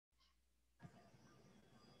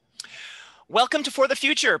Welcome to For the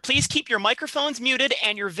Future. Please keep your microphones muted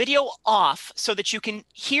and your video off so that you can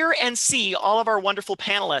hear and see all of our wonderful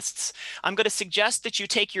panelists. I'm going to suggest that you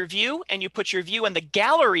take your view and you put your view in the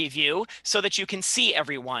gallery view so that you can see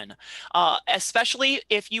everyone. Especially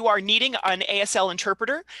if you are needing an ASL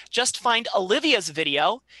interpreter, just find Olivia's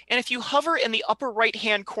video, and if you hover in the upper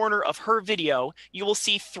right-hand corner of her video, you will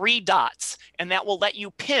see 3 dots, and that will let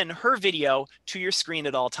you pin her video to your screen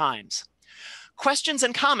at all times. Questions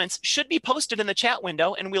and comments should be posted in the chat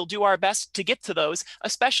window, and we'll do our best to get to those,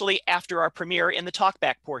 especially after our premiere in the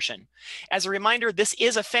talkback portion. As a reminder, this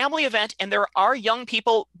is a family event, and there are young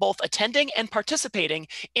people both attending and participating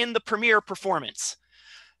in the premiere performance.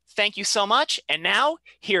 Thank you so much, and now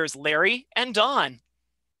here's Larry and Dawn.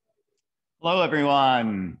 Hello,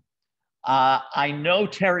 everyone. I know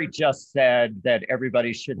Terry just said that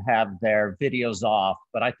everybody should have their videos off,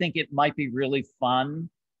 but I think it might be really fun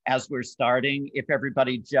as we're starting if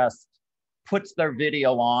everybody just puts their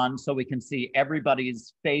video on so we can see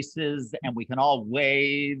everybody's faces and we can all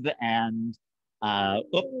wave. And now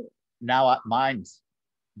mine's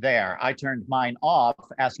there. I turned mine off,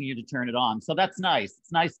 asking you to turn it on. So that's nice.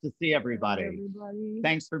 It's nice to see everybody.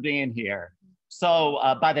 Thanks for being here. So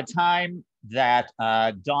by the time that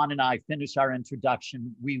Dawn and I finish our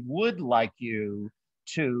introduction, we would like you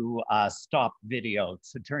to stop video,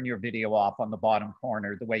 to turn your video off on the bottom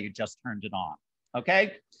corner the way you just turned it on,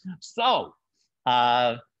 okay? So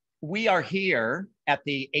we are here at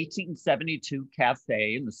the 1872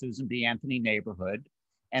 Cafe in the Susan B. Anthony neighborhood,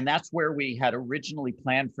 and that's where we had originally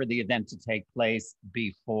planned for the event to take place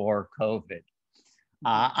before COVID.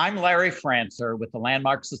 I'm Larry Francer with the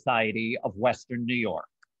Landmark Society of Western New York.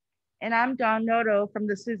 And I'm Dawn Noto from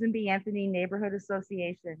the Susan B. Anthony Neighborhood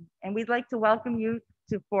Association. And we'd like to welcome you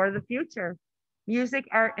to For the Future, Music,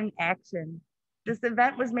 Art, and Action. This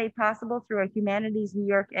event was made possible through a Humanities New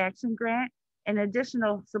York Action Grant and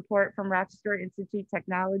additional support from Rochester Institute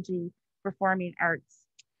Technology Performing Arts.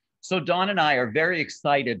 So Dawn and I are very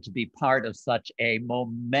excited to be part of such a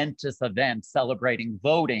momentous event celebrating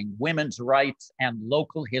voting, women's rights, and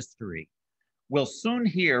local history. We'll soon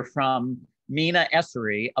hear from Mina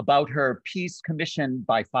Esary about her piece commissioned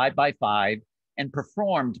by 5x5 and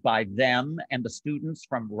performed by them and the students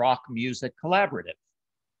from ROCmusic Collaborative.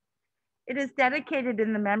 It is dedicated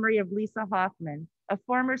in the memory of Lisa Hoffman, a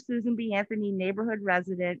former Susan B. Anthony neighborhood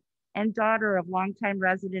resident and daughter of longtime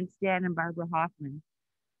residents Dan and Barbara Hoffman.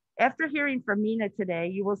 After hearing from Mina today,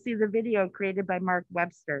 you will see the video created by Marc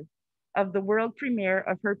Webster of the world premiere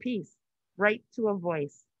of her piece, Right to a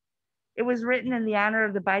Voice. It was written in the honor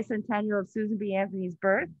of the bicentennial of Susan B. Anthony's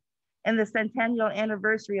birth and the centennial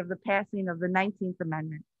anniversary of the passing of the 19th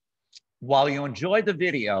Amendment. While you enjoy the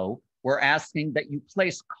video, we're asking that you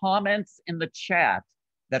place comments in the chat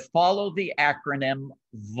that follow the acronym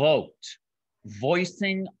VOTE,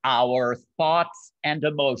 voicing our thoughts and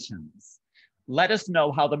emotions. Let us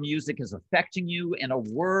know how the music is affecting you in a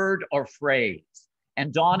word or phrase,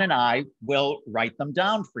 and Dawn and I will write them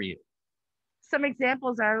down for you. Some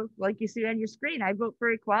examples are, like you see on your screen, I vote for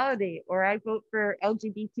equality, or I vote for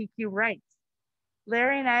LGBTQ rights.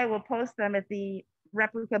 Larry and I will post them at the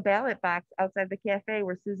replica ballot box outside the cafe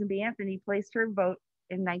where Susan B. Anthony placed her vote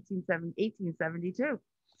in 1872.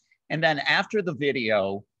 And then after the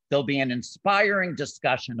video, there'll be an inspiring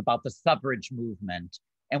discussion about the suffrage movement,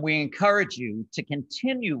 and we encourage you to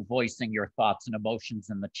continue voicing your thoughts and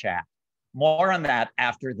emotions in the chat. More on that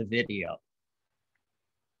after the video.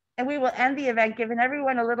 And we will end the event giving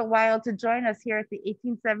everyone a little while to join us here at the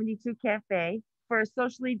 1872 Cafe for a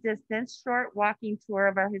socially distanced short walking tour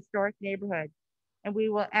of our historic neighborhood. And we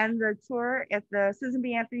will end the tour at the Susan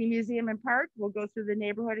B. Anthony Museum and Park. We'll go through the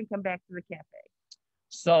neighborhood and come back to the cafe.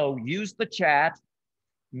 So use the chat.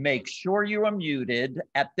 Make sure you are muted.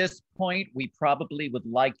 At this point, we probably would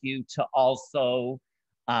like you to also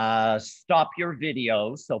stop your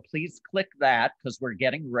video. So please click that because we're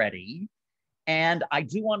getting ready. And I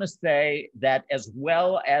do want to say that as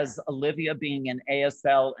well as Olivia being an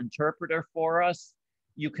ASL interpreter for us,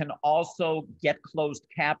 you can also get closed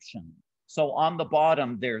caption. So on the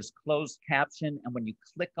bottom, there's closed caption. And when you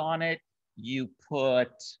click on it, you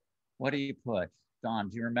put, what do you put? Dawn,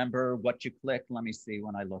 do you remember what you clicked? Let me see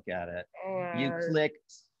when I look at it. You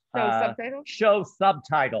clicked show subtitle. Show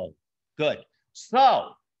subtitle. Good.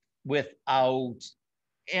 So without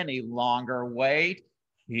any longer wait,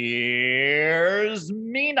 here's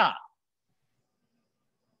Mina.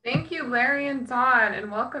 Thank you, Larry and Dawn, and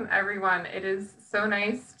welcome everyone. It is so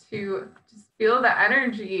nice to just feel the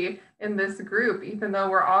energy in this group, even though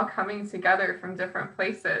we're all coming together from different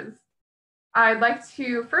places. I'd like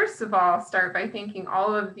to, first of all, start by thanking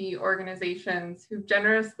all of the organizations who've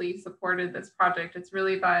generously supported this project. It's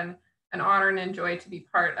really been an honor and a joy to be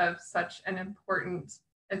part of such an important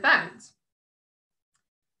event.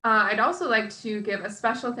 I'd also like to give a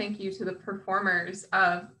special thank you to the performers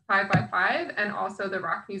of 5x5 and also the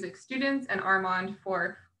ROCmusic students and Armand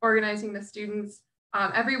for organizing the students.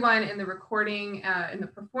 Everyone in the recording and the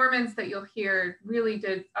performance that you'll hear really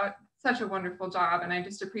did such a wonderful job, and I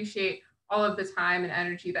just appreciate all of the time and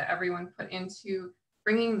energy that everyone put into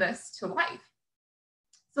bringing this to life.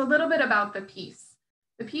 So a little bit about the piece.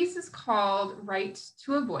 The piece is called Right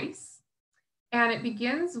to a Voice, and it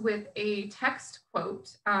begins with a text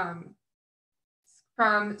quote from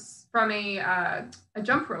a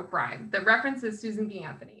jump rope rhyme that references Susan B.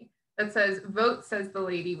 Anthony that says, "Vote, says the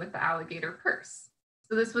lady with the alligator purse."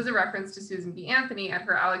 So this was a reference to Susan B. Anthony and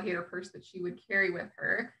her alligator purse that she would carry with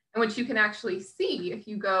her, and which you can actually see if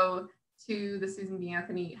you go to the Susan B.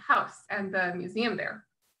 Anthony house and the museum there.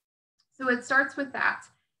 So it starts with that.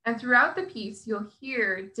 And throughout the piece, you'll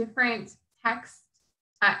hear different text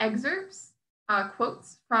excerpts,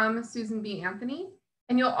 quotes from Susan B. Anthony.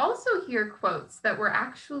 And you'll also hear quotes that were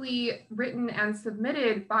actually written and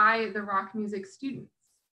submitted by the ROCmusic students.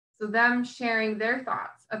 So them sharing their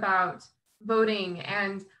thoughts about voting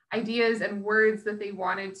and ideas and words that they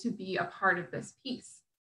wanted to be a part of this piece.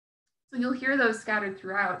 So you'll hear those scattered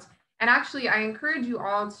throughout. And actually, I encourage you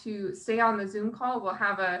all to stay on the Zoom call. We'll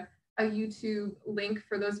have a YouTube link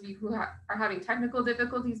for those of you who are having technical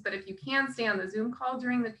difficulties, but if you can stay on the Zoom call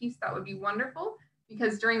during the piece, that would be wonderful,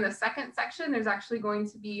 because during the second section, there's actually going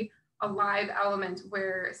to be a live element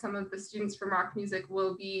where some of the students from ROCmusic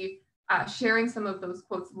will be sharing some of those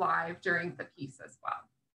quotes live during the piece as well.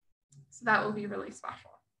 So that will be really special.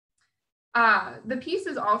 The piece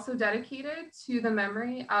is also dedicated to the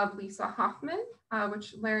memory of Lisa Hoffman,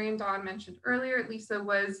 which Larry and Dawn mentioned earlier. Lisa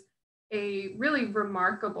was a really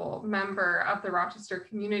remarkable member of the Rochester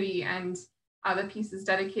community, and the piece is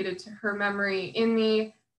dedicated to her memory. In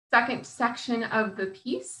the second section of the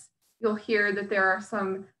piece, you'll hear that there are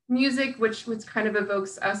some music which kind of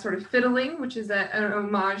evokes a sort of fiddling, which is an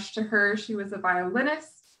homage to her. She was a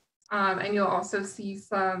violinist, and you'll also see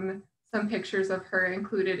some pictures of her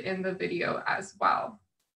included in the video as well.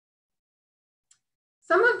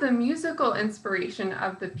 Some of the musical inspiration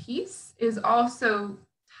of the piece is also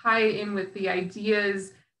tied in with the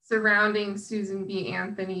ideas surrounding Susan B.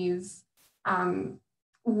 Anthony's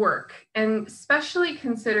work, and especially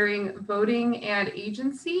considering voting and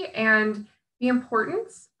agency and the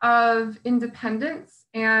importance of independence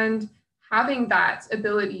and having that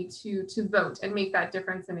ability to vote and make that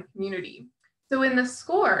difference in a community. So in the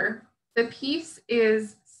score, the piece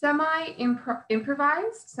is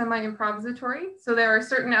semi-improvised, semi-improvisatory. So there are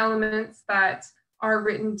certain elements that are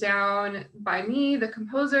written down by me, the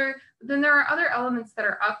composer, but then there are other elements that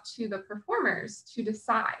are up to the performers to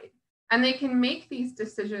decide. And they can make these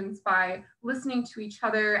decisions by listening to each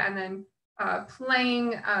other and then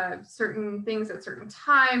playing certain things at certain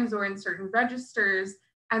times or in certain registers.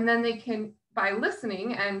 And then they can, by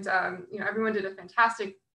listening, and everyone did a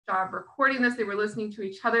fantastic job recording this. They were listening to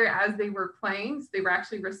each other as they were playing. So they were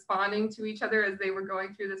actually responding to each other as they were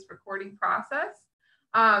going through this recording process.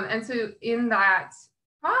 And so in that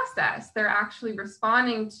process, they're actually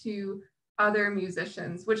responding to other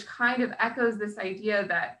musicians, which kind of echoes this idea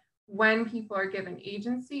that when people are given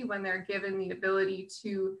agency, when they're given the ability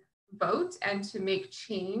to vote and to make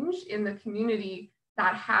change in the community,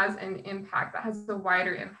 that has an impact, that has a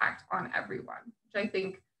wider impact on everyone, which I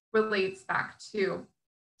think relates back to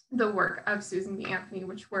the work of Susan B. Anthony,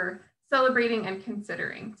 which we're celebrating and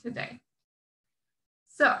considering today.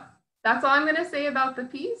 So that's all I'm going to say about the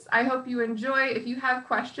piece. I hope you enjoy. If you have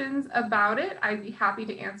questions about it, I'd be happy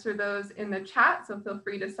to answer those in the chat. So feel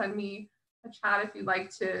free to send me a chat if you'd like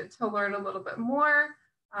to learn a little bit more.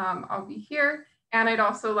 I'll be here. And I'd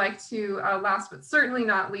also like to, last but certainly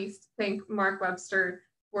not least, thank Marc Webster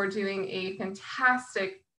for doing a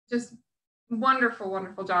fantastic, just wonderful,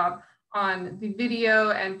 wonderful job on the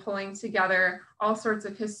video and pulling together all sorts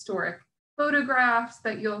of historic photographs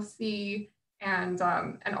that you'll see, and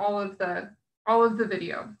all of the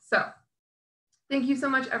video. So thank you so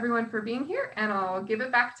much, everyone, for being here, and I'll give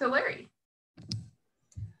it back to Larry.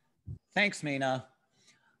 Thanks, Mina.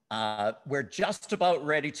 We're just about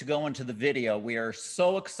ready to go into the video. We are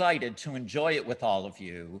so excited to enjoy it with all of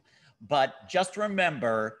you, but just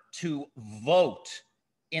remember to vote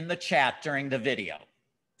in the chat during the video.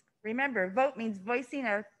 Remember, vote means voicing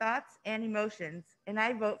our thoughts and emotions, and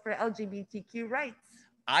I vote for LGBTQ rights.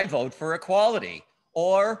 I vote for equality,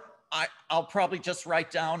 or I'll probably just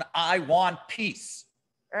write down, I want peace.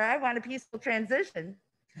 or I want a peaceful transition.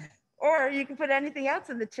 Or you can put anything else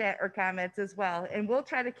in the chat or comments as well, and we'll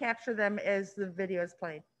try to capture them as the video is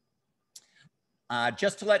played.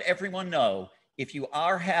 Just to let everyone know, if you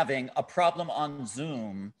are having a problem on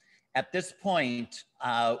Zoom, at this point,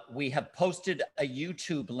 we have posted a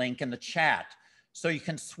YouTube link in the chat. So you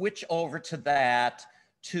can switch over to that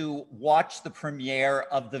to watch the premiere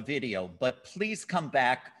of the video. But please come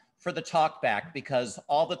back for the talkback, because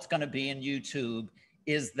all that's going to be in YouTube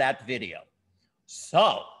is that video.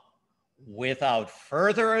 So without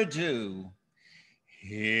further ado,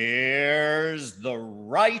 here's the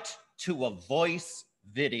Right to a Voice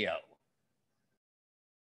video.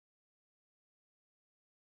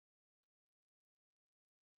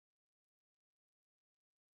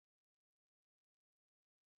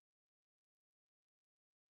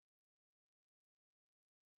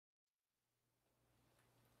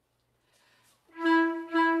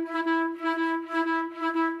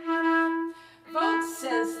 Vote,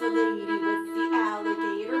 says the lady with the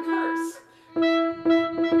alligator purse.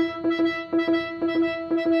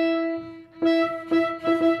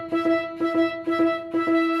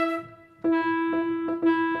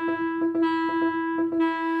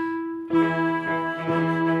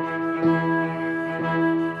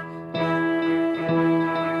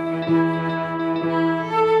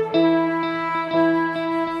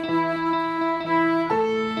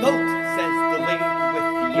 Vote, says the lady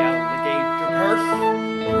with the alligator purse.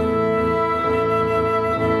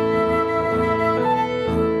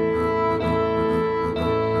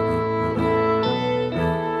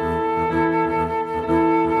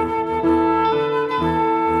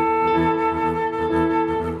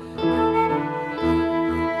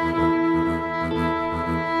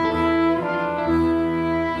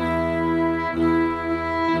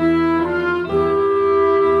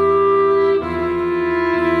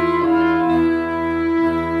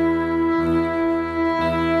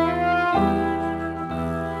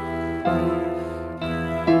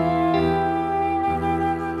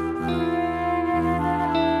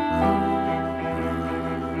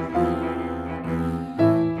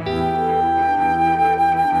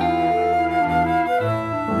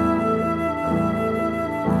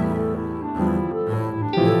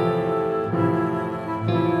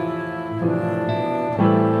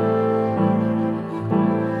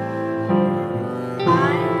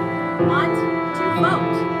 I want to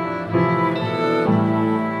vote.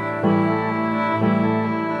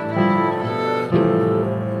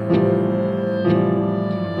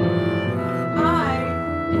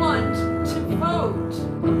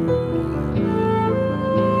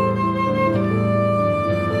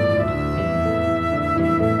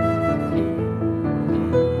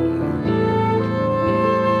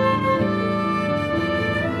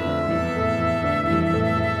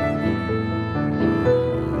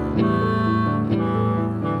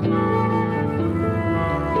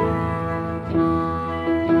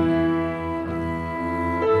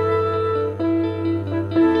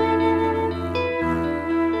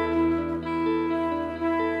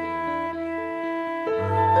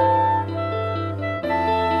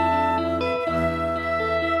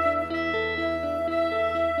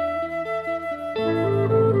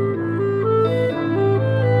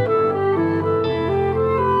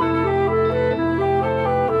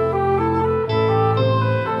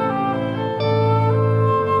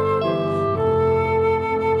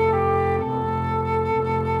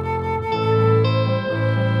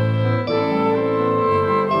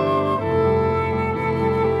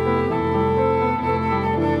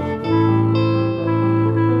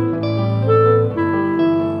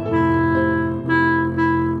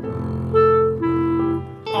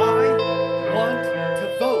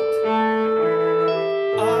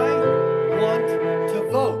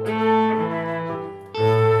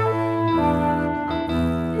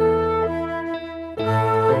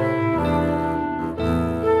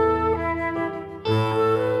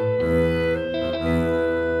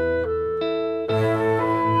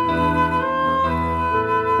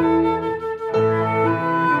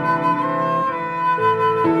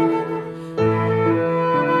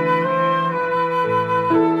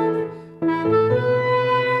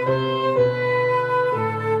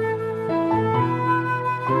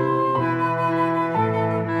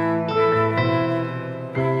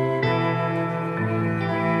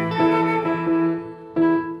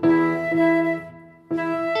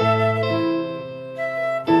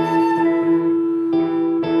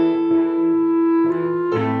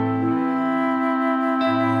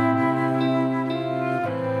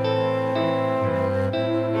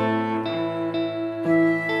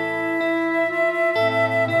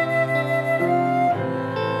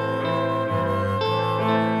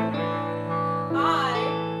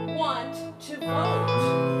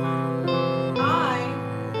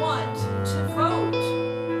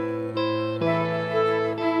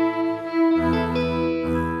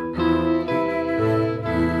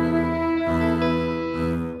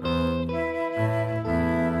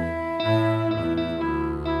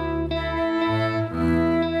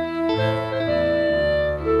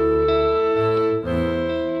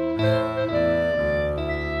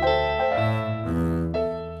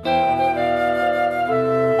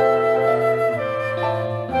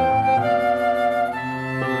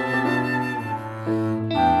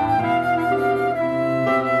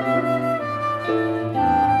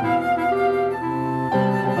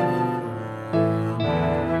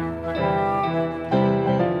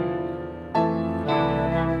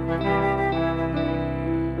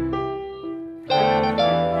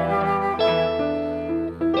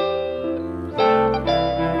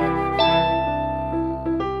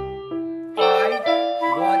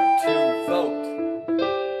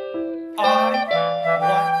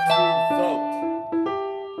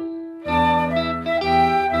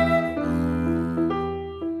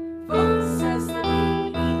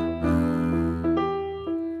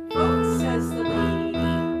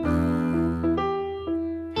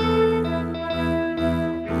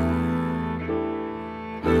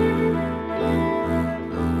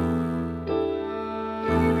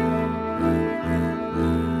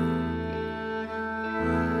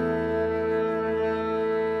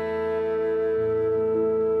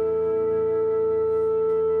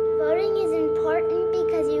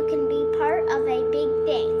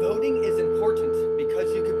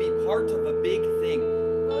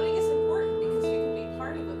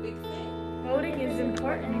 Voting is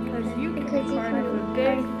important because you can be part of a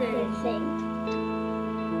big thing.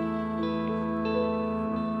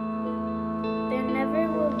 There never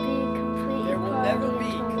will be complete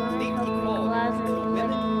equality until women help make laws and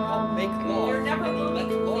elect lawmakers. There never will be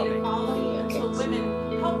complete equality until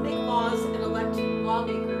women help make laws and elect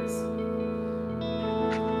lawmakers.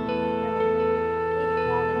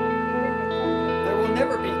 There will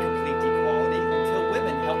never be complete equality until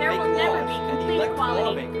women help make laws and elect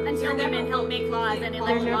lawmakers. Until women help make laws and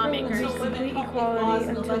elect lawmakers. There never will be complete equality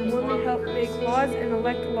until women help make laws and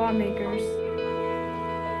elect lawmakers.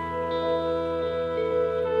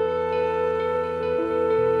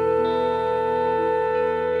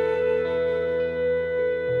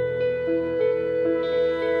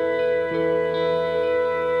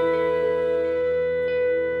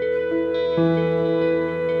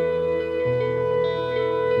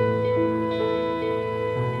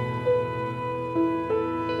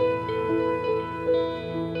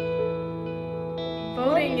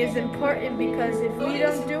 Voting is important because if we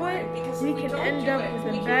don't do it, we can end up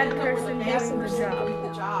with a bad person doing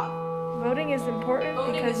the job. Voting is important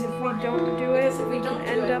because if we don't do it, we can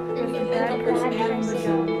end up with a bad person doing the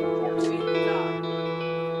job.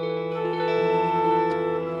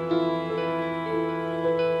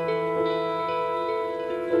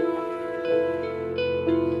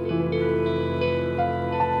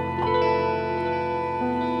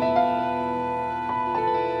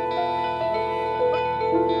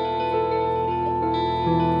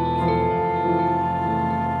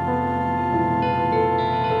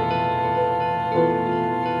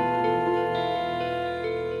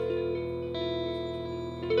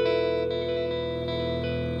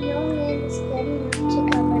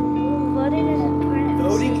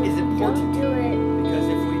 Voting is important because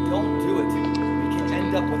if we don't do it, we can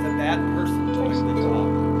end up with a bad person doing the job.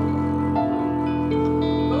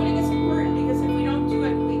 Voting is important because if we don't do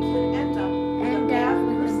it, we can end up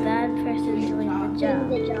with a bad person doing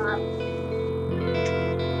the job.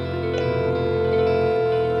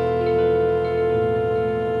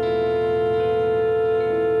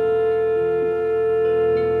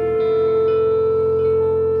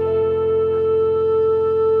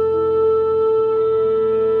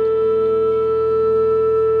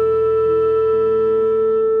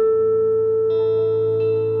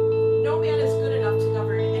 No man is good enough to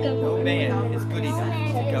govern any No woman man without is her good consent.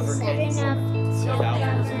 enough to govern any woman without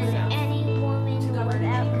her consent. Any woman To govern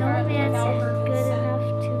any no woman man without is her good consent.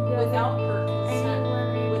 enough to Without govern her any consent.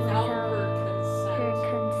 woman Without her her consent.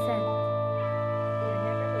 consent.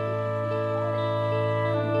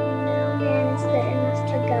 No man is good enough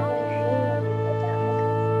to govern any woman without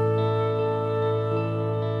her consent.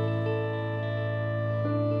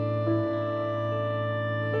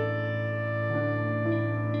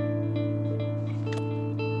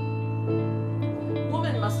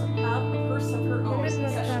 Woman must have a purse of her own, Women must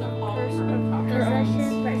possession have of a all purse her of property. their own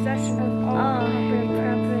possession of all her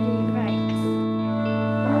property rights.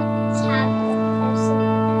 Must have a person.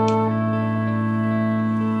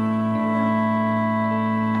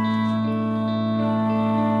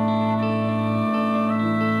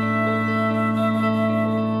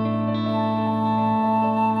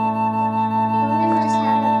 Woman must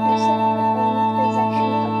have a person who owns possession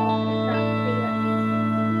of all her property rights.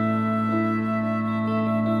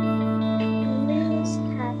 Woman must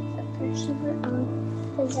have a person who owns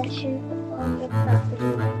possession of all her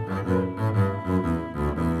property rights.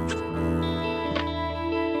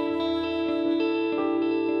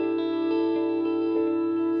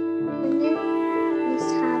 Woman must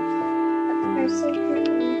have a person who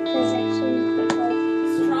owns possession of all.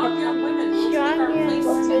 Strong young women will take Strong our young place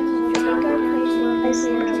Will in take complete our place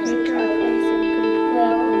in complete Take our harmony. place in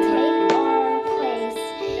Will complete take our place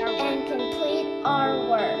and complete our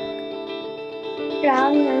work.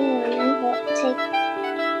 Strong young women will take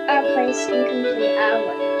our place and complete our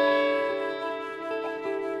work.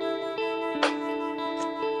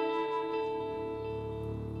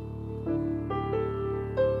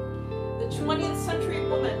 The 20th century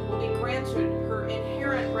woman will be granted her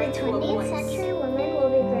inherent right The to a 20th voice. century woman will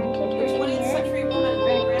be granted The her 20th inherent century woman will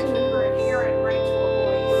be right granted to her inherent right to a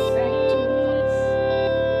voice. right to voice.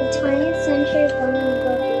 The 20th century woman will be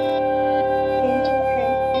granted her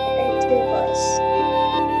right to voice.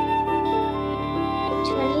 The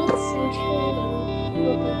 20th century woman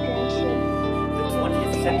will be granted The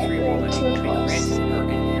 20th century her woman right to will be voice. granted her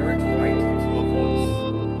inherent right to a voice.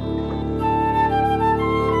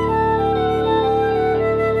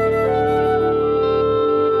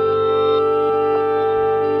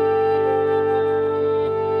 The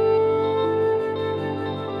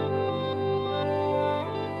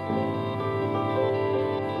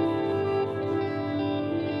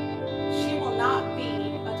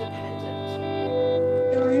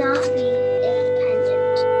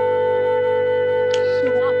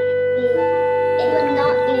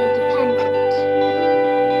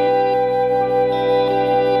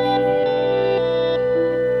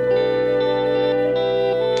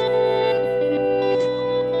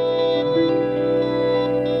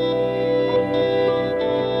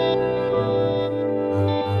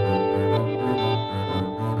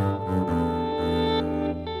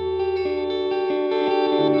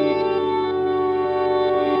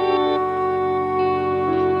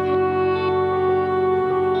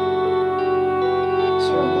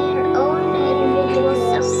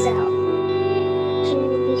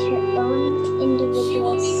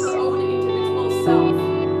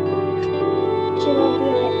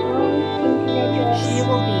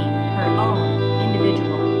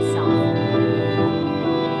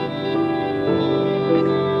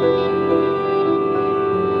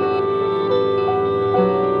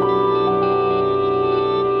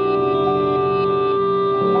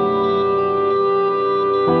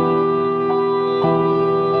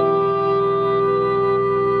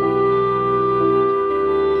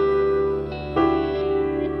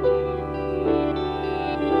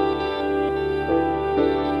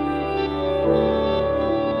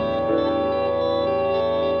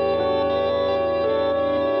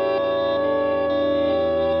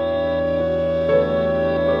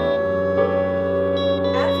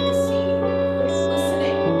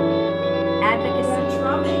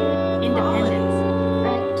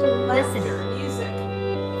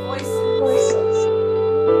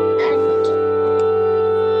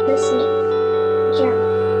listening, jump,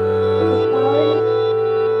 equality,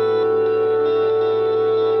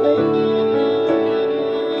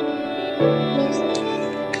 music, listening.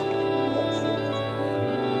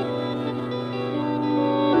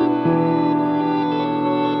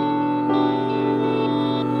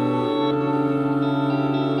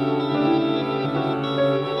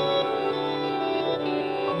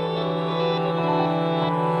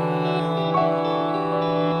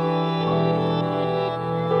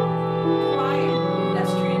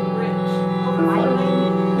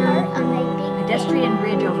 Pedestrian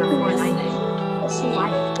bridge over Fort Light. Listening,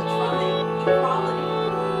 Equality,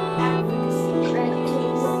 advocacy,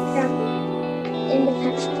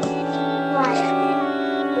 independence, life,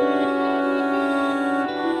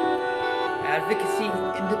 Advocacy,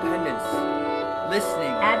 independence.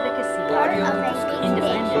 Listening. Advocacy, Part of audio, a big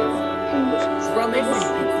independence. drumming,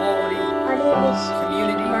 equality,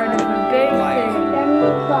 community, Part of a big life. thing.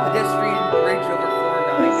 Pedestrian bridge over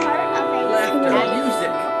 490. Part of a Laughter, community.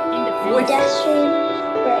 music, Independence. voices, Pedestrian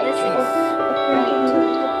bridge peace. music,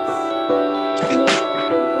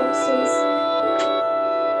 voices.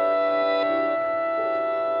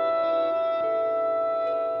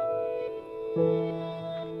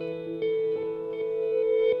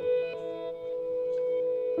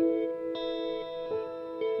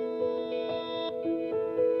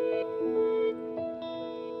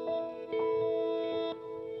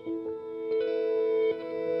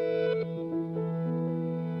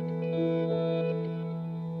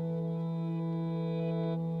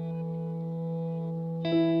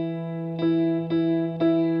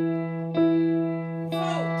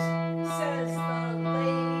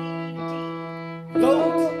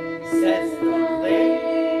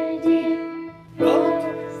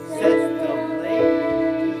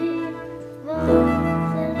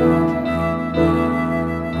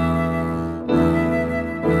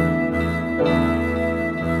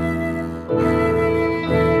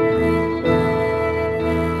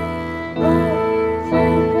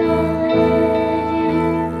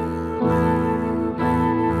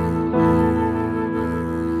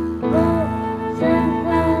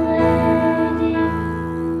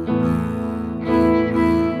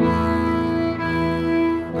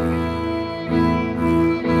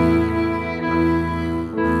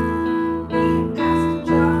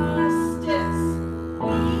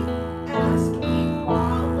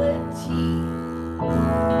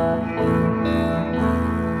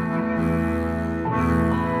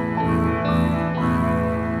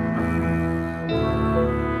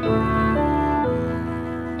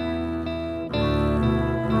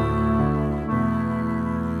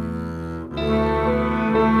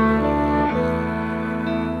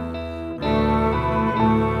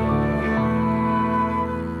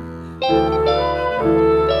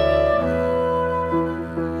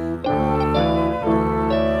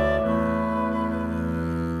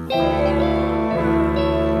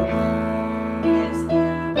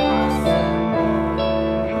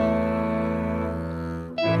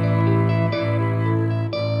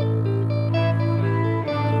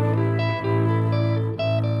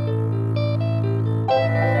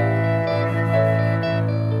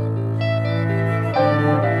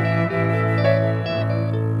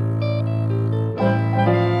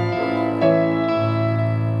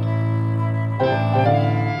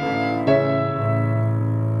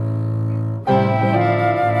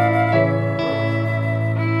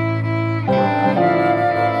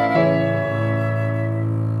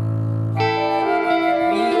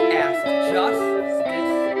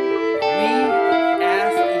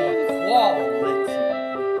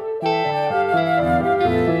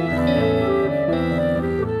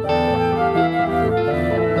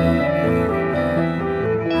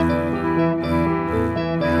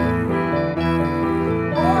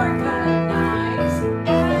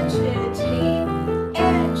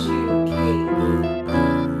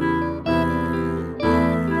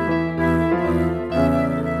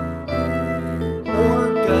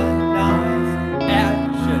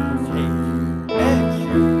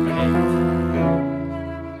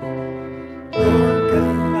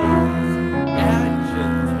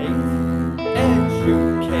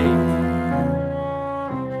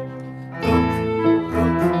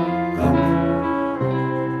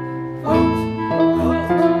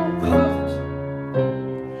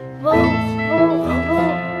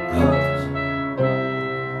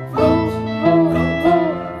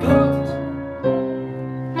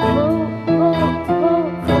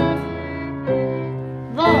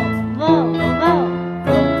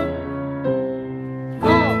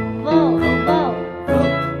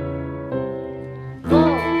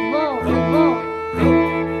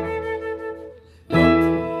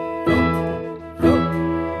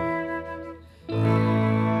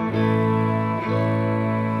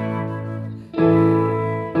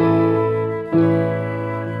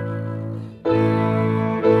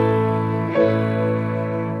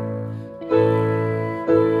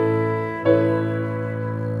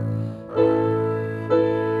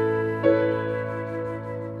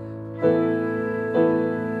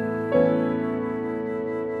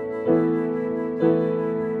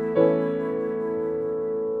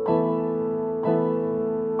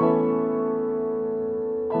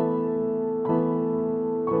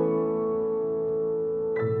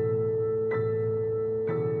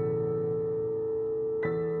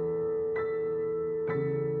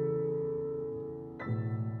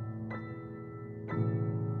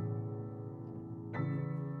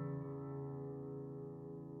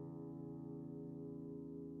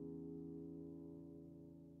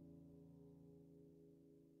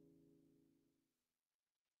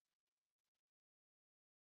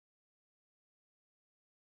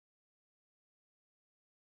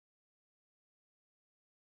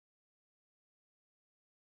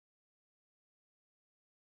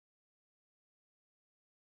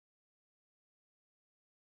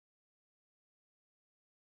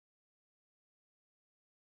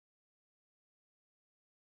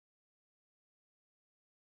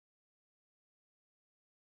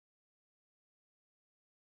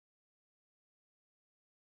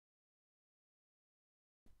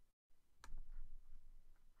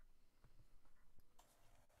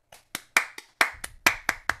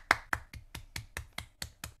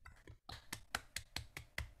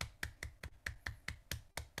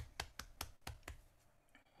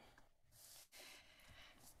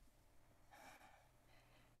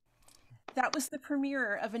 That was the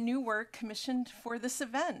premiere of a new work commissioned for this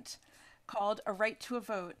event called A Right to a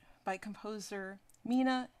Vote by composer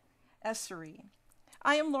Mina Esary.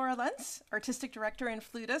 I am Laura Lentz, Artistic Director and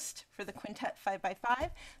Flutist for the Quintet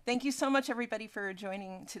 5x5. Thank you so much, everybody, for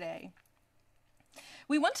joining today.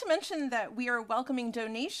 We want to mention that we are welcoming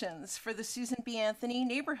donations for the Susan B. Anthony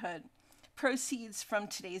neighborhood. Proceeds from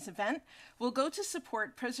today's event will go to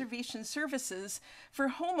support preservation services for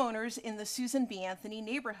homeowners in the Susan B. Anthony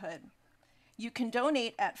neighborhood. You can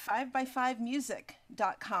donate at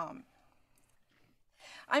fivebyfivemusic.com.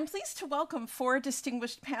 I'm pleased to welcome 4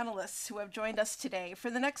 distinguished panelists who have joined us today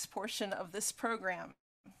for the next portion of this program.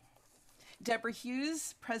 Deborah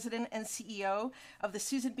Hughes, President and CEO of the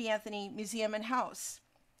Susan B. Anthony Museum and House.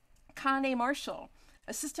 Cona Marshall,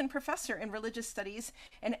 Assistant Professor in Religious Studies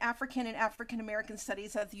and African American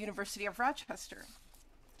Studies at the University of Rochester.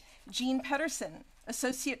 Jean Pedersen,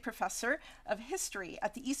 Associate Professor of History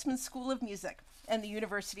at the Eastman School of Music and the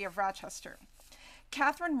University of Rochester.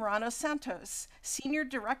 Kathryn Murano Santos, Senior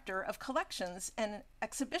Director of Collections and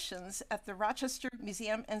Exhibitions at the Rochester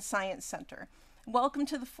Museum and Science Center. Welcome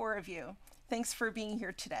to the 4 of you. Thanks for being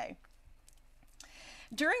here today.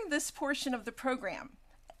 During this portion of the program,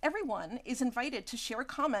 everyone is invited to share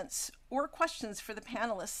comments or questions for the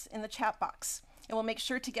panelists in the chat box, and we'll make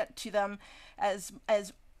sure to get to them as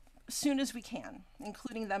soon as we can,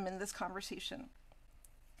 including them in this conversation.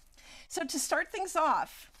 So to start things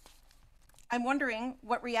off, I'm wondering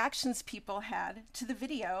what reactions people had to the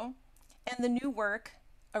video and the new work,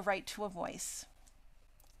 A Right to a Voice.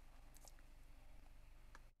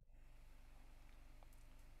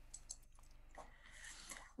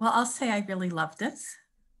 Well, I'll say I really loved it.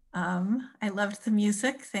 I loved the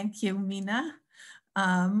music. Thank you, Mina.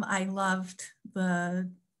 I loved the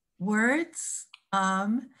words.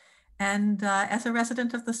 And as a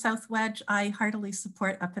resident of the South Wedge, I heartily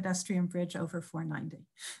support a pedestrian bridge over 490.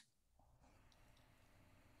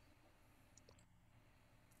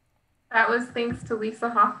 That was thanks to Lisa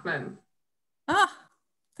Hoffman. Ah,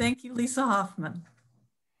 thank you, Lisa Hoffman.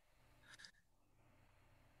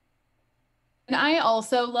 And I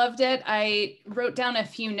also loved it. I wrote down a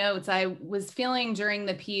few notes. I was feeling during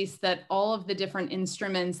the piece that all of the different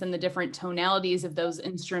instruments and the different tonalities of those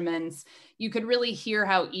instruments, you could really hear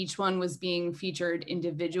how each one was being featured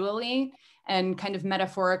individually, and kind of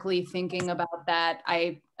metaphorically thinking about that,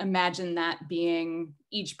 I imagine that being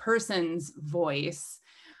each person's voice.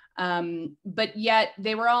 But yet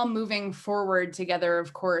they were all moving forward together,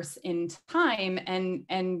 of course, in time,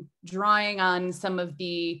 and drawing on some of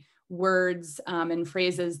the words and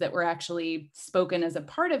phrases that were actually spoken as a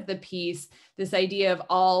part of the piece. This idea of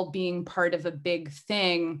all being part of a big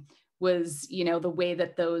thing was, you know, the way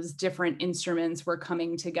that those different instruments were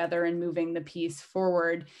coming together and moving the piece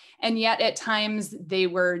forward. And yet at times they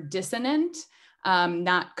were dissonant,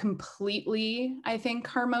 not completely, I think,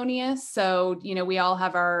 harmonious. So, you know, we all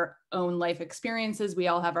have our own life experiences. We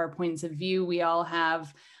all have our points of view. We all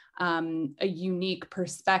have a unique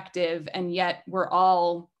perspective, and yet we're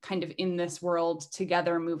all kind of in this world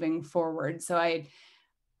together moving forward. So I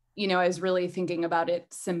was really thinking about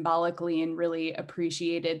it symbolically and really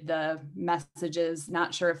appreciated the messages.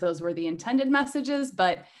 Not sure if those were the intended messages,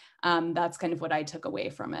 but that's kind of what I took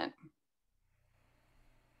away from it.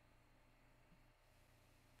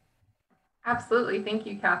 Absolutely. Thank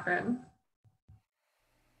you, Kathryn.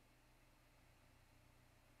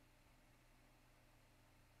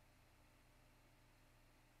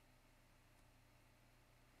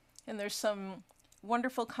 And there's some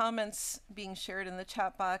wonderful comments being shared in the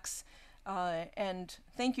chat box. And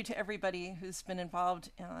thank you to everybody who's been involved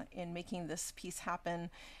in making this piece happen.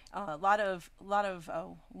 A lot of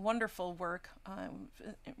wonderful work.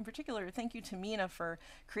 In particular, thank you to Mina for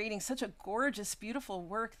creating such a gorgeous, beautiful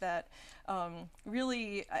work that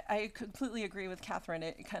really, I completely agree with Kathryn.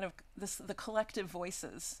 It kind of, the collective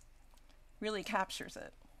voices really captures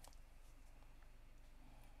it.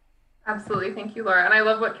 Absolutely. Thank you, Laura. And I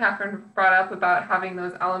love what Kathryn brought up about having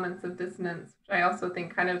those elements of dissonance, which I also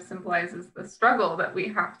think kind of symbolizes the struggle that we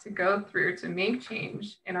have to go through to make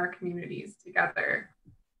change in our communities together.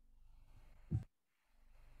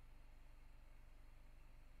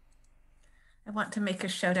 I want to make a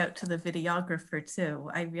shout out to the videographer too.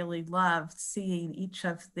 I really loved seeing each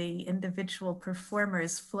of the individual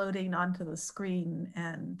performers floating onto the screen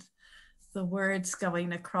and the words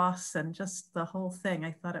going across and just the whole thing.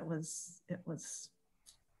 I thought it was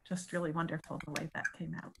just really wonderful the way that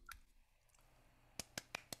came out.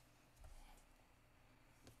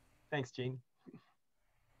 Thanks, Jean.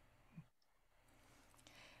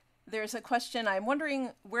 There's a question, I'm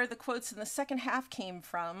wondering where the quotes in the second half came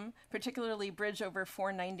from, particularly bridge over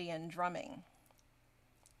 490 and drumming.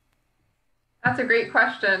 That's a great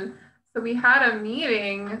question. So we had a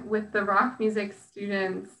meeting with the rock music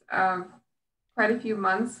students quite a few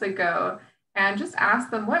months ago and just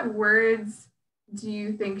asked them, what words do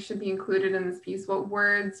you think should be included in this piece? What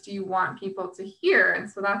words do you want people to hear? And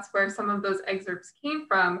so that's where some of those excerpts came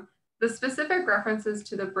from. The specific references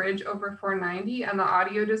to the bridge over 490 and the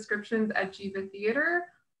audio descriptions at Jiva Theater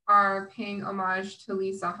are paying homage to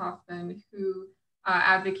Lisa Hoffman, who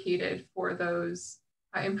advocated for those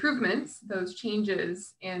improvements, those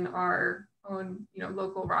changes in our own,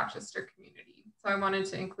 local Rochester community. So I wanted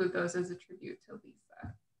to include those as a tribute to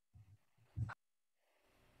Lisa.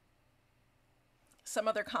 Some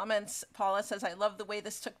other comments, Paula says, I love the way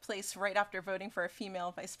this took place right after voting for a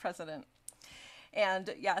female vice president.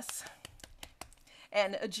 And yes,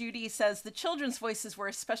 and Judy says the children's voices were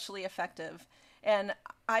especially effective. And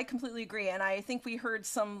I completely agree. And I think we heard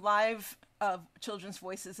some live children's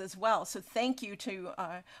voices as well. So thank you to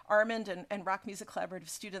Armand and ROCmusic Collaborative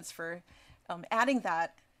students for adding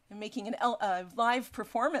that and making a live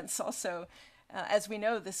performance also. As we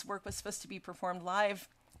know, this work was supposed to be performed live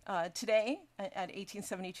today at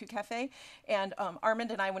 1872 Cafe. And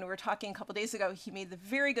Armand and I, when we were talking a couple days ago, he made the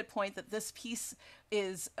very good point that this piece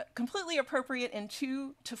is completely appropriate in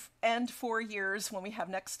 2 and 4 years when we have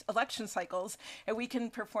next election cycles, and we can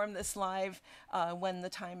perform this live when the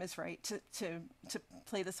time is right to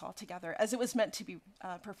play this all together as it was meant to be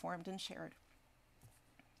performed and shared.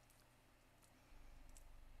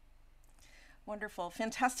 Wonderful.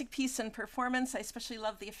 Fantastic piece and performance. I especially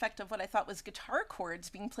love the effect of what I thought was guitar chords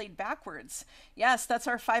being played backwards. Yes, that's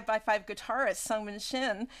our 5x5 guitarist, Sung-Min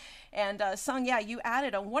Shin. And Sung, yeah, you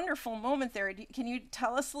added a wonderful moment there. Can you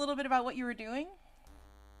tell us a little bit about what you were doing?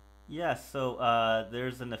 Yeah, so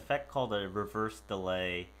there's an effect called a reverse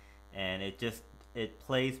delay, and it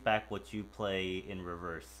plays back what you play in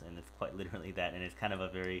reverse, and it's quite literally that, and it's kind of a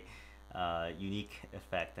very unique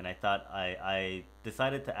effect. And I thought I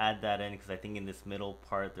decided to add that in because I think in this middle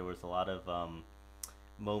part there was a lot of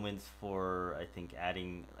moments for, I think,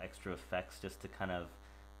 adding extra effects just to kind of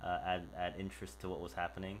add interest to what was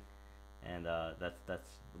happening, and that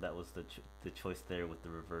was the choice there with the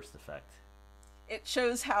reverse effect. It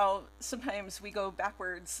shows how sometimes we go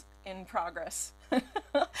backwards in progress.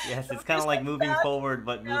 Yes, it's kind of like moving forward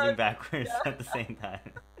but moving backwards at the same time.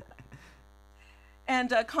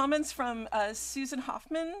 And comments from Susan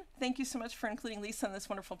Hoffman. Thank you so much for including Lisa in this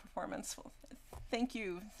wonderful performance. Well, thank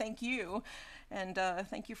you, and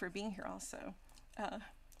thank you for being here also.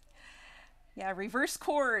 Yeah, reverse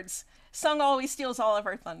chords. Sung always steals all of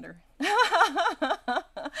our thunder.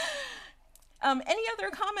 Any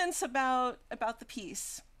other comments about the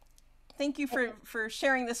piece? Thank you for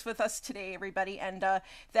sharing this with us today, everybody. And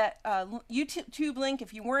that YouTube link,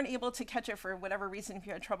 if you weren't able to catch it for whatever reason, if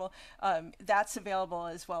you had trouble, that's available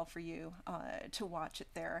as well for you to watch it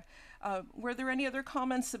there. Were there any other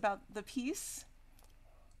comments about the piece?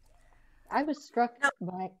 I was struck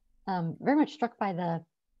by, very much struck by the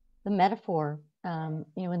metaphor,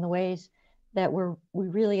 in the ways that we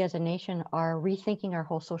really as a nation are rethinking our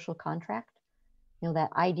whole social contract.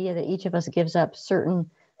 That idea that each of us gives up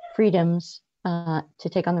certain freedoms to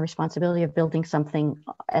take on the responsibility of building something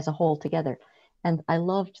as a whole together. And I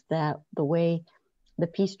loved that the way the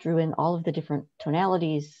piece drew in all of the different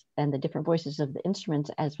tonalities and the different voices of the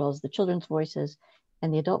instruments, as well as the children's voices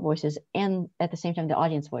and the adult voices, and at the same time, the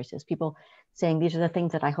audience voices, people saying, these are the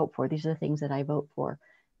things that I hope for, these are the things that I vote for.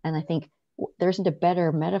 And I think there isn't a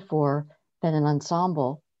better metaphor than an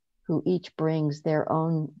ensemble who each brings their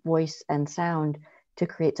own voice and sound to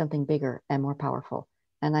create something bigger and more powerful.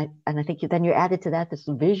 And I think then you added to that this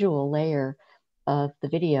visual layer of the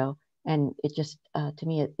video, and it just to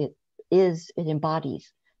me it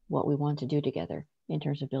embodies what we want to do together in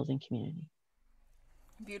terms of building community.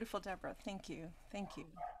 Beautiful, Deborah. Thank you.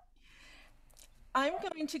 I'm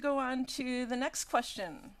going to go on to the next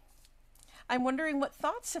question. I'm wondering what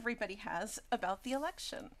thoughts everybody has about the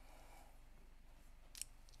election.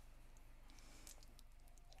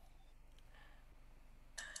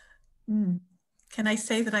 Can I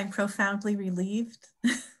say that I'm profoundly relieved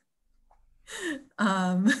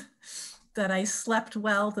that I slept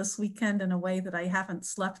well this weekend in a way that I haven't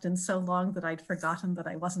slept in so long that I'd forgotten that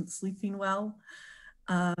I wasn't sleeping well.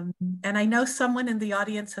 And I know someone in the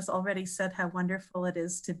audience has already said how wonderful it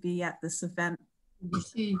is to be at this event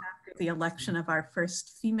after the election of our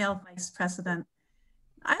first female vice president.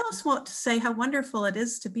 I also want to say how wonderful it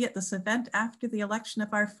is to be at this event after the election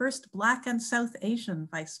of our first Black and South Asian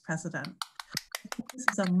vice president. This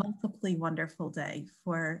is a multiply wonderful day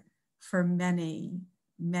for for many,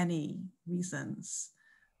 many reasons.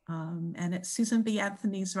 And it's Susan B.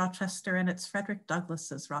 Anthony's Rochester and it's Frederick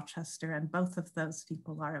Douglass's Rochester, and both of those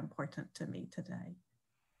people are important to me today.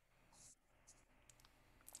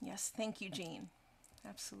 Yes, thank you, Jean.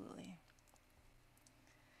 Absolutely.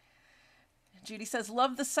 Judy says,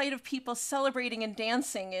 love the sight of people celebrating and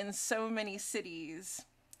dancing in so many cities.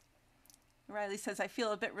 Riley says, I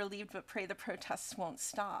feel a bit relieved, but pray the protests won't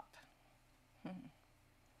stop.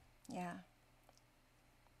 Yeah.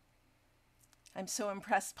 I'm so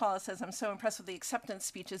impressed, Paula says, I'm so impressed with the acceptance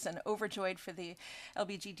speeches and overjoyed for the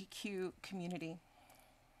LGBTQ community.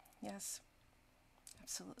 Yes,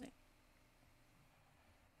 absolutely.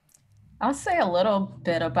 I'll say a little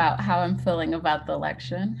bit about how I'm feeling about the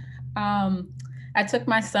election. I took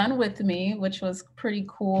my son with me, which was pretty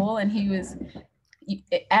cool, and he was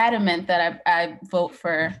adamant that I vote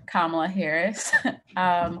for Kamala Harris.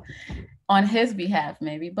 On his behalf,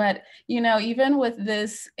 maybe. But, you know, even with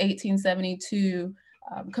this 1872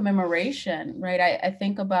 commemoration, right, I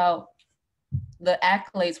think about the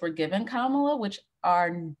accolades we're given Kamala, which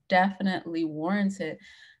are definitely warranted.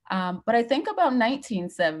 But I think about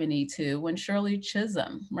 1972 when Shirley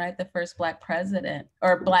Chisholm, right, the first Black president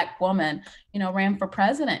or Black woman, you know, ran for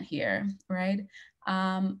president here, right?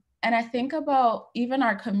 And I think about even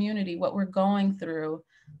our community, what we're going through,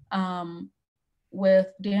 with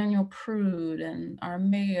Daniel Prude and our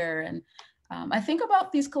mayor. And I think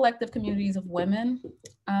about these collective communities of women.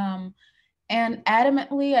 And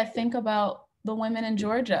adamantly, I think about the women in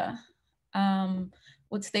Georgia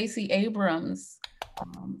with Stacey Abrams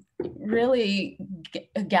really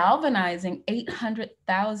galvanizing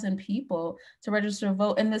 800,000 people to register to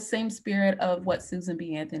vote in the same spirit of what Susan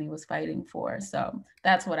B. Anthony was fighting for. So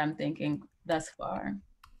that's what I'm thinking thus far.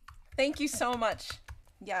 Thank you so much.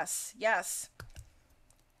 Yes, yes.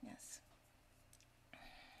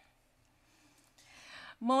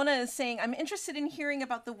 Mona is saying, I'm interested in hearing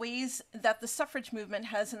about the ways that the suffrage movement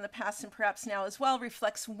has in the past and perhaps now as well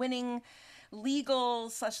reflects winning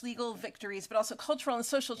legal victories, but also cultural and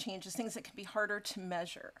social changes, things that can be harder to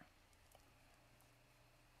measure.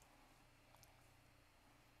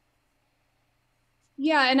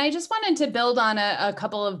 Yeah, and I just wanted to build on a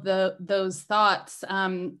couple of those thoughts.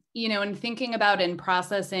 You know, in thinking about and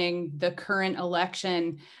processing the current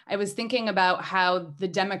election, I was thinking about how the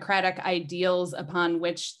democratic ideals upon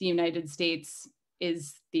which the United States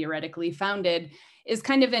is theoretically founded is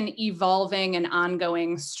kind of an evolving and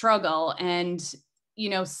ongoing struggle. And, you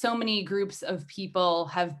know, so many groups of people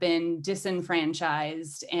have been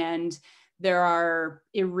disenfranchised, and there are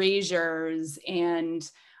erasures and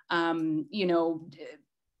you know,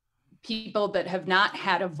 people that have not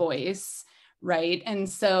had a voice, right? And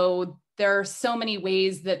so there are so many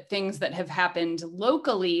ways that things that have happened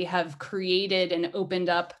locally have created and opened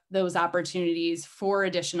up those opportunities for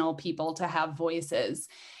additional people to have voices.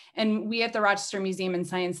 And we at the Rochester Museum and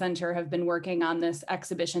Science Center have been working on this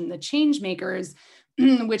exhibition, The Changemakers,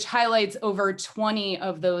 which highlights over 20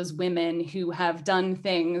 of those women who have done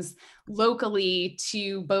things locally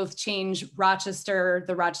to both change Rochester,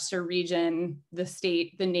 the Rochester region, the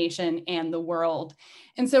state, the nation, and the world.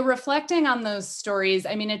 And so reflecting on those stories,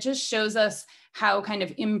 I mean, it just shows us how kind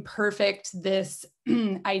of imperfect this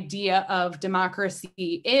idea of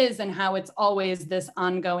democracy is and how it's always this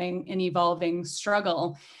ongoing and evolving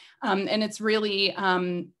struggle. And it's really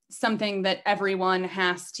something that everyone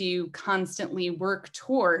has to constantly work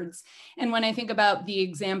towards. And when I think about the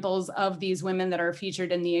examples of these women that are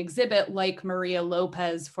featured in the exhibit, like Maria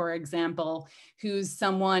Lopez, for example, who's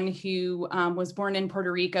someone who was born in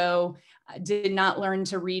Puerto Rico, did not learn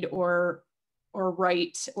to read or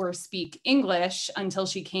write or speak English until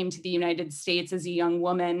she came to the United States as a young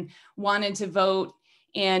woman, wanted to vote,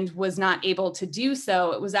 and was not able to do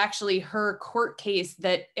so. It was actually her court case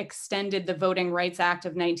that extended the Voting Rights Act of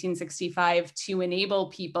 1965 to enable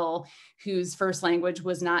people whose first language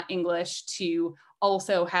was not English to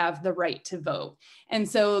also have the right to vote. And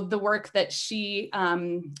so the work that she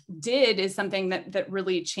did is something that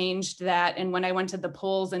really changed that. And when I went to the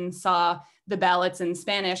polls and saw the ballots in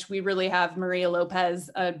Spanish, we really have Maria Lopez,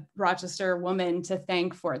 a Rochester woman, to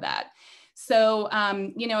thank for that. So,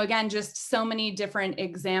 you know, again, just so many different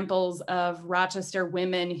examples of Rochester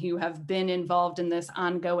women who have been involved in this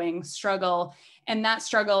ongoing struggle. And that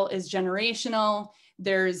struggle is generational.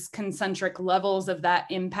 There's concentric levels of that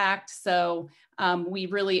impact. So we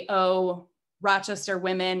really owe Rochester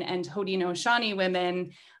women and Haudenosaunee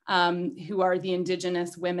women, who are the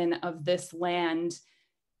indigenous women of this land,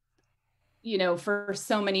 you know, for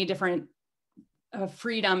so many different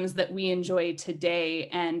freedoms that we enjoy today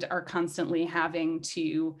and are constantly having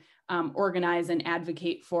to organize and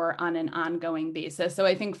advocate for on an ongoing basis. So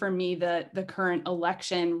I think for me, the current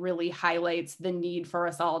election really highlights the need for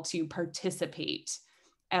us all to participate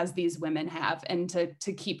as these women have, and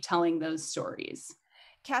to keep telling those stories.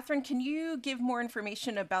 Kathryn, can you give more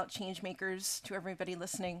information about Changemakers to everybody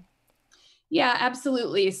listening? Yeah,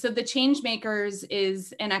 absolutely. So the Changemakers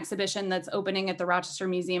is an exhibition that's opening at the Rochester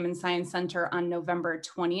Museum and Science Center on November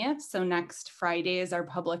 20th. So next Friday is our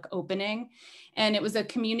public opening. And it was a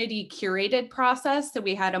community curated process. So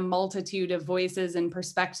we had a multitude of voices and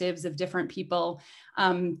perspectives of different people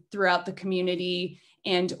throughout the community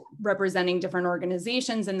and representing different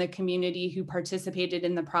organizations in the community who participated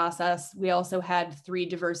in the process. We also had 3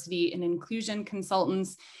 diversity and inclusion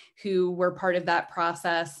consultants who were part of that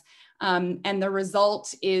process. And the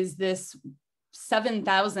result is this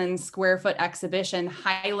 7,000 square foot exhibition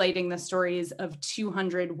highlighting the stories of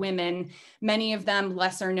 200 women, many of them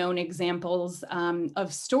lesser known examples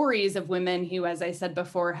of stories of women who, as I said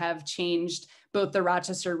before, have changed both the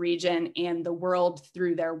Rochester region and the world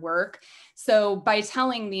through their work. So by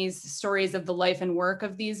telling these stories of the life and work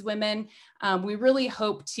of these women, we really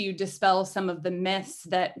hope to dispel some of the myths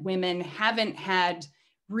that women haven't had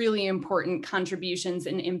really important contributions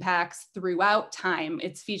and impacts throughout time.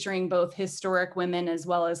 It's featuring both historic women as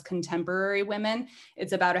well as contemporary women.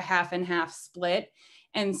 It's about a half and half split.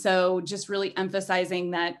 And so just really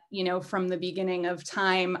emphasizing that, you know, from the beginning of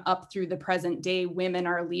time up through the present day, women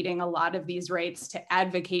are leading a lot of these rights to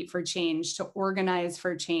advocate for change, to organize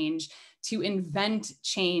for change, to invent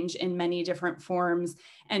change in many different forms,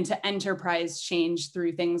 and to enterprise change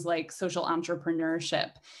through things like social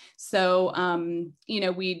entrepreneurship. So, you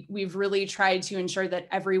know, we've really tried to ensure that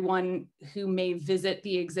everyone who may visit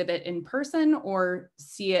the exhibit in person or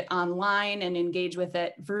see it online and engage with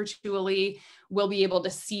it virtually will be able to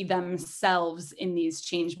see themselves in these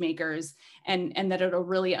change makers, and that it'll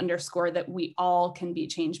really underscore that we all can be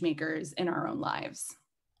change makers in our own lives.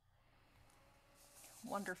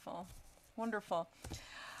 Wonderful. Wonderful.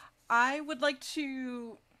 I would like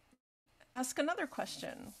to ask another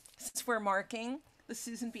question. Since we're marking the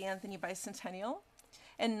Susan B. Anthony Bicentennial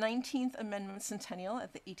and 19th Amendment Centennial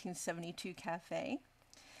at the 1872 Cafe,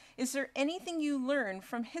 is there anything you learned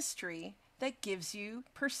from history that gives you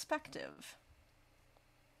perspective?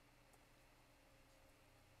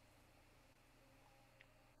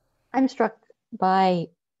 I'm struck by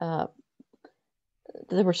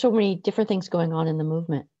there were so many different things going on in the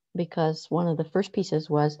movement, because one of the first pieces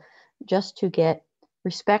was just to get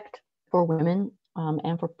respect for women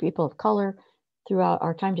and for people of color throughout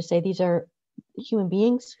our time, to say these are human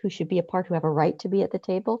beings who should be a part, who have a right to be at the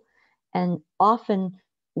table. And often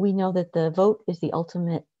we know that the vote is the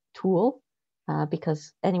ultimate tool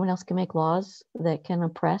because anyone else can make laws that can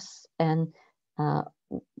oppress, and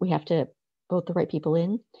we have to vote the right people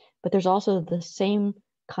in. But there's also the same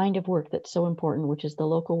kind of work that's so important, which is the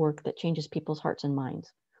local work that changes people's hearts and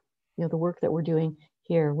minds. You know, the work that we're doing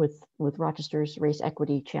here with Rochester's Race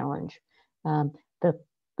Equity Challenge,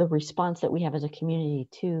 the response that we have as a community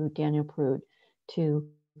to Daniel Prude, to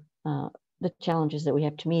the challenges that we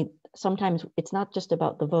have. To me, sometimes it's not just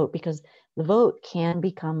about the vote, because the vote can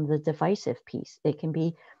become the divisive piece. It can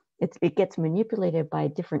be, it gets manipulated by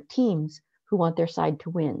different teams who want their side to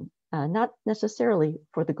win, not necessarily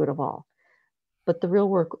for the good of all. But the real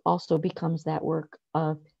work also becomes that work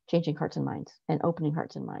of changing hearts and minds and opening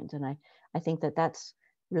hearts and minds. And I think that that's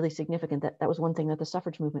really significant. That was one thing that the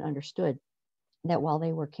suffrage movement understood, that while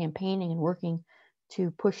they were campaigning and working to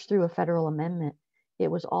push through a federal amendment, it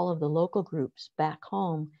was all of the local groups back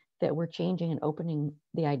home that were changing and opening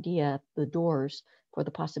the idea, the doors for the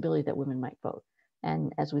possibility that women might vote.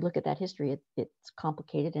 And as we look at that history, it's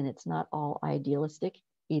complicated and it's not all idealistic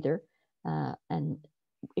either. And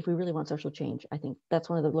if we really want social change, I think that's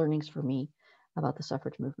one of the learnings for me about the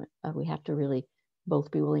suffrage movement. We have to really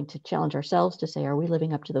both be willing to challenge ourselves to say, are we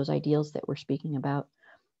living up to those ideals that we're speaking about?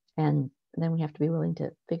 And then we have to be willing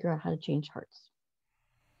to figure out how to change hearts.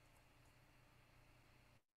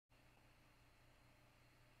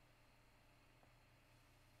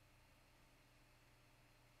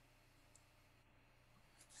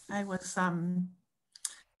 I was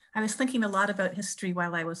thinking a lot about history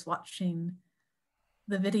while I was watching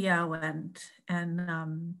the video, and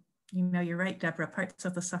you know, you're right, Deborah, parts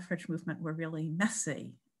of the suffrage movement were really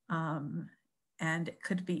messy. And it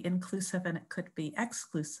could be inclusive and it could be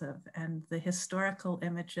exclusive. And the historical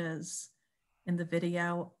images in the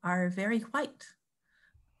video are very white.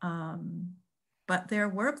 But there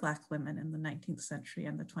were Black women in the 19th century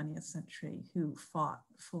and the 20th century who fought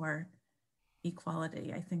for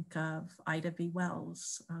equality. I think of Ida B.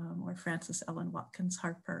 Wells or Frances Ellen Watkins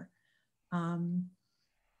Harper.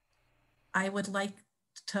 I would like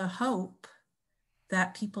to hope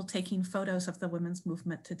that people taking photos of the women's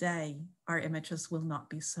movement today, our images will not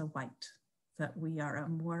be so white, that we are a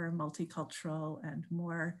more multicultural and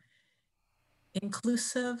more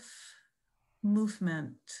inclusive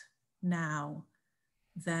movement now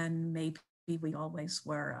than maybe we always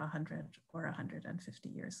were 100 or 150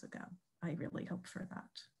 years ago. I really hope for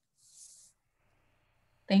that.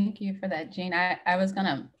 Thank you for that, Jean. I was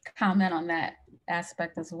gonna comment on that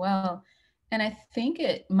aspect as well. And I think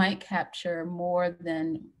it might capture more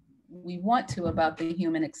than we want to about the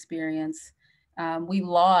human experience. We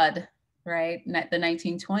laud, right, the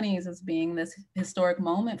 1920s as being this historic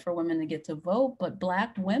moment for women to get to vote, but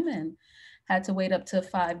Black women had to wait up to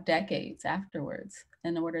 5 decades afterwards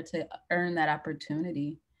in order to earn that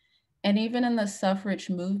opportunity. And even in the suffrage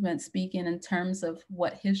movement, speaking in terms of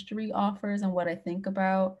what history offers and what I think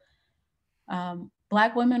about,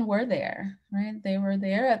 Black women were there, right? They were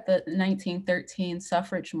there at the 1913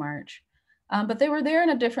 suffrage march, but they were there in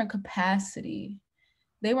a different capacity.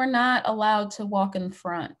 They were not allowed to walk in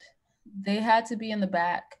front. They had to be in the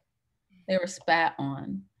back. They were spat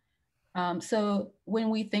on. So when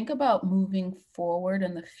we think about moving forward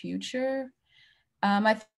in the future,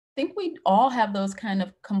 I think we all have those kind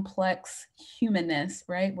of complex humanness,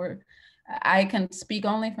 right? I can speak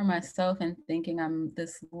only for myself in thinking I'm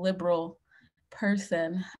this liberal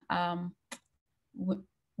person,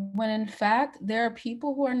 when in fact, there are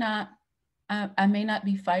people who are not, I may not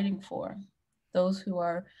be fighting for, those who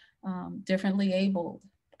are differently abled.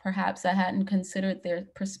 Perhaps I hadn't considered their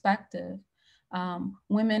perspective.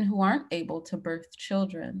 Women who aren't able to birth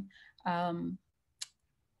children,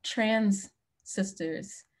 trans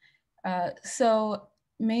sisters. So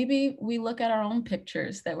maybe we look at our own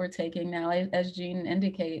pictures that we're taking now, as Jean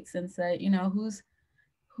indicates, and say, you know, who's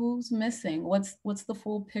missing? What's the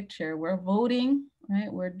full picture? We're voting,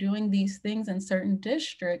 right? We're doing these things in certain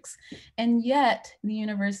districts, and yet the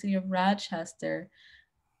University of Rochester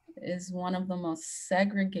is one of the most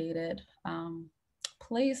segregated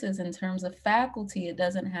places in terms of faculty. It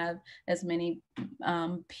doesn't have as many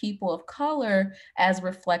people of color as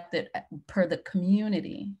reflected per the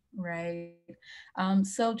community, right?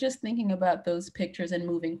 So just thinking about those pictures and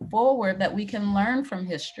moving forward, that we can learn from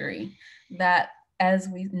history, that as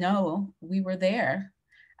we know, we were there,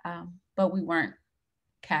 but we weren't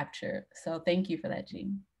captured. So thank you for that,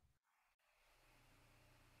 Jean.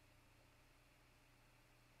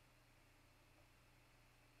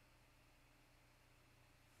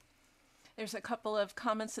 There's a couple of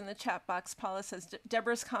comments in the chat box. Paula says,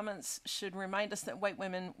 Deborah's comments should remind us that white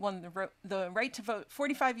women won the right to vote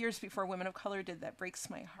 45 years before women of color did. That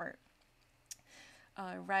breaks my heart.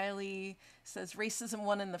 Riley says, racism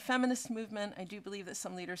won in the feminist movement. I do believe that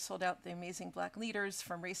some leaders sold out the amazing Black leaders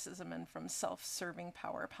from racism and from self-serving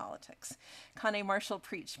power politics. Connie Marshall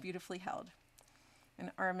preached, beautifully held. And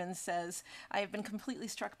Armin says, I have been completely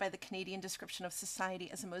struck by the Canadian description of society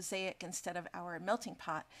as a mosaic instead of our melting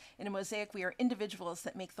pot. In a mosaic, we are individuals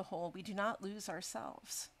that make the whole. We do not lose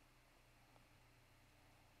ourselves.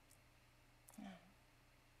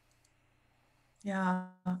 Yeah,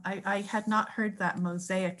 I had not heard that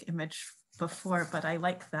mosaic image before, but I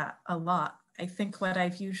like that a lot. I think what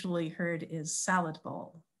I've usually heard is salad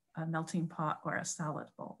bowl, a melting pot or a salad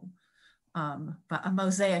bowl. But a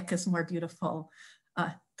mosaic is more beautiful.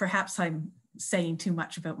 Perhaps I'm saying too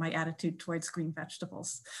much about my attitude towards green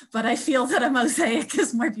vegetables, but I feel that a mosaic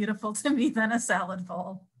is more beautiful to me than a salad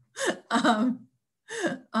bowl.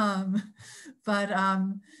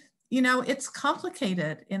 You know, it's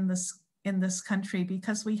complicated in this country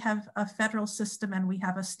because we have a federal system and we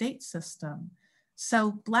have a state system.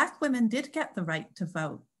 So Black women did get the right to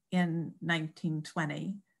vote in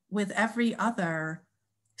 1920 with every other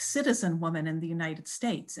citizen woman in the United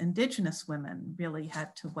States. Indigenous women really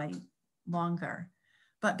had to wait longer.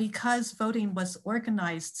 But because voting was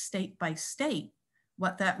organized state by state,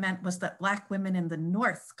 what that meant was that Black women in the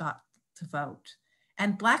North got to vote.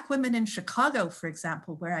 And Black women in Chicago, for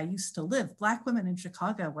example, where I used to live, Black women in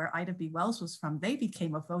Chicago, where Ida B. Wells was from, they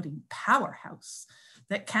became a voting powerhouse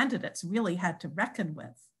that candidates really had to reckon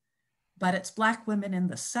with. But it's Black women in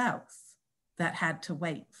the South that had to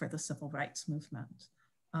wait for the civil rights movement.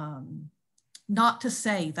 Not to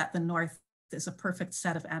say that the North is a perfect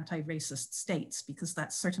set of anti-racist states, because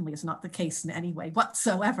that certainly is not the case in any way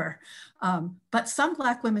whatsoever. But some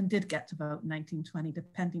Black women did get to vote in 1920,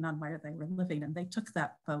 depending on where they were living, and they took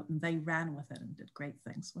that vote and they ran with it and did great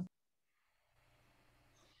things with it.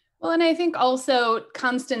 Well, and I think also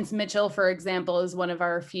Constance Mitchell, for example, is one of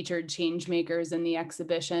our featured change makers in the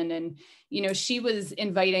exhibition. And, you know, she was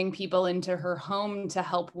inviting people into her home to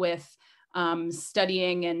help with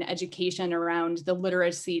studying and education around the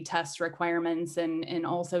literacy test requirements, and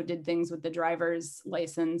also did things with the driver's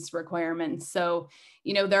license requirements. So,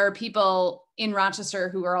 you know, there are people in Rochester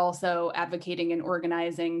who are also advocating and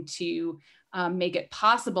organizing to make it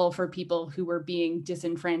possible for people who were being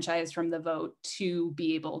disenfranchised from the vote to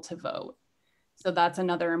be able to vote. So that's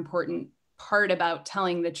another important part about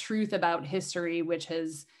telling the truth about history, which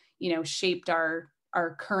has, you know, shaped our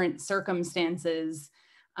current circumstances.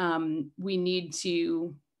 We need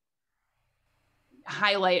to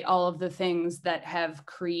highlight all of the things that have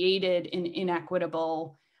created an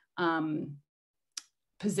inequitable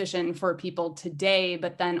position for people today,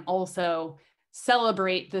 but then also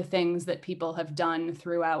celebrate the things that people have done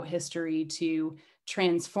throughout history to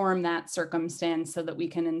transform that circumstance so that we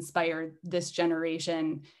can inspire this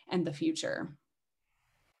generation and the future.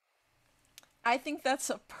 I think that's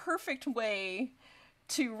a perfect way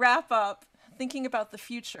to wrap up thinking about the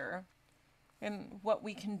future and what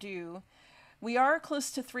we can do. We are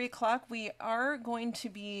close to 3 o'clock. We are going to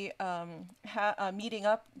be meeting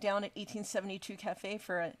up down at 1872 Cafe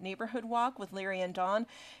for a neighborhood walk with Larry and Dawn.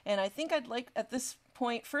 And I think I'd like at this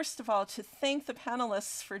point, first of all, to thank the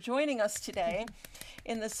panelists for joining us today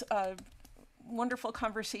in this wonderful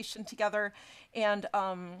conversation together. And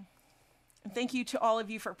thank you to all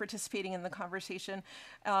of you for participating in the conversation.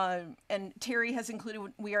 And Terry has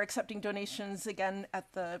included, we are accepting donations again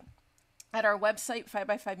at our website,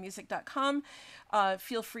 fivebyfivemusic.com.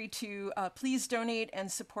 Feel free to please donate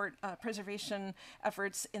and support preservation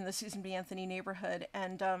efforts in the Susan B. Anthony neighborhood.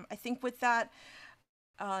 And I think with that,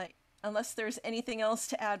 unless there's anything else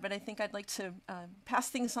to add, but I think I'd like to pass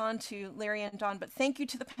things on to Larry and Dawn. But thank you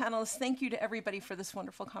to the panelists. Thank you to everybody for this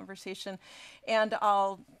wonderful conversation. And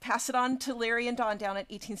I'll pass it on to Larry and Dawn down at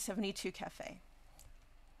 1872 Cafe.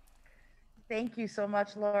 Thank you so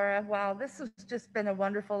much, Laura. Wow, this has just been a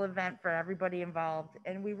wonderful event for everybody involved.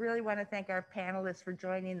 And we really want to thank our panelists for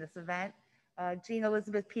joining this event. Jean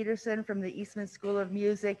Elisabeth Pedersen from the Eastman School of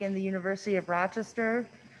Music and the University of Rochester.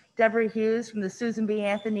 Deborah Hughes from the Susan B.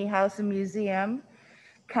 Anthony House and Museum.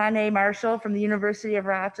 Cona Marshall from the University of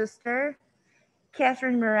Rochester.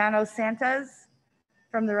 Kathryn Murano Santos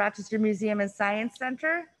from the Rochester Museum and Science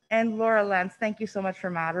Center. And Laura Lentz, thank you so much for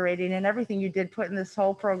moderating and everything you did putting this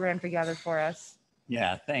whole program together for us.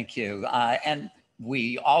 Yeah, thank you. And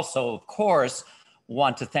we also, of course,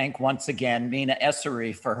 want to thank once again Mina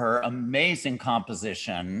Esary for her amazing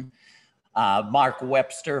composition, Marc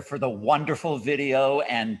Webster for the wonderful video,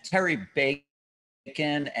 and Terry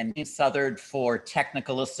Bacon and Dean Southard for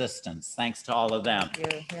technical assistance. Thanks to all of them.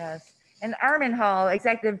 Thank you, yes. And Armin Hall,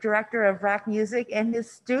 Executive Director of ROCmusic, and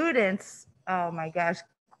his students, oh my gosh,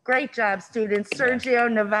 great job, students. Sergio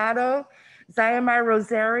Novato, Zyamar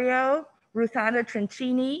Rosario, Ruthana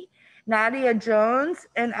Trincini, Nadia Jones,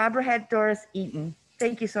 and Abrahat Doris Eaton.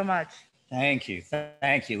 Thank you so much. Thank you.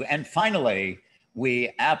 Thank you. And finally,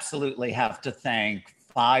 we absolutely have to thank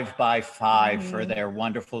 5x5 for their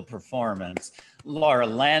wonderful performance. Laura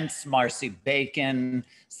Lentz, Marcy Bacon,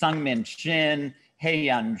 Sungmin Shin,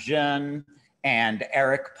 Heyun Jun, and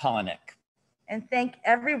Eric Polnick. And thank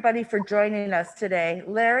everybody for joining us today.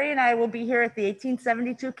 Larry and I will be here at the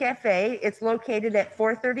 1872 Cafe. It's located at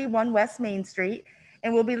 431 West Main Street,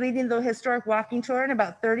 and we'll be leading the historic walking tour in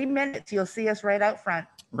about 30 minutes. You'll see us right out front.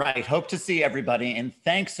 Right, hope to see everybody. And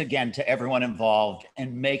thanks again to everyone involved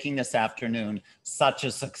in making this afternoon such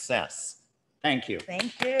a success. Thank you.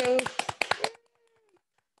 Thank you.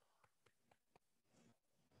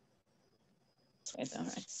 All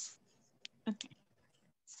right. Okay.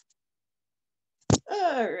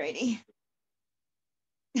 All righty.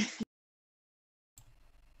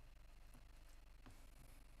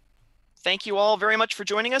 Thank you all very much for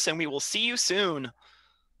joining us, and we will see you soon.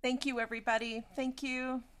 Thank you, everybody. Thank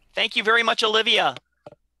you. Thank you very much, Olivia.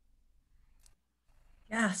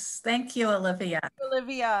 Yes, thank you, Olivia.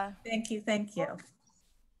 Olivia. Thank you, thank you.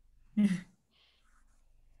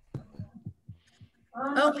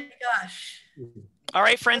 Oh my gosh. All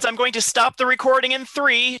right, friends, I'm going to stop the recording in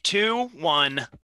 3, 2, 1.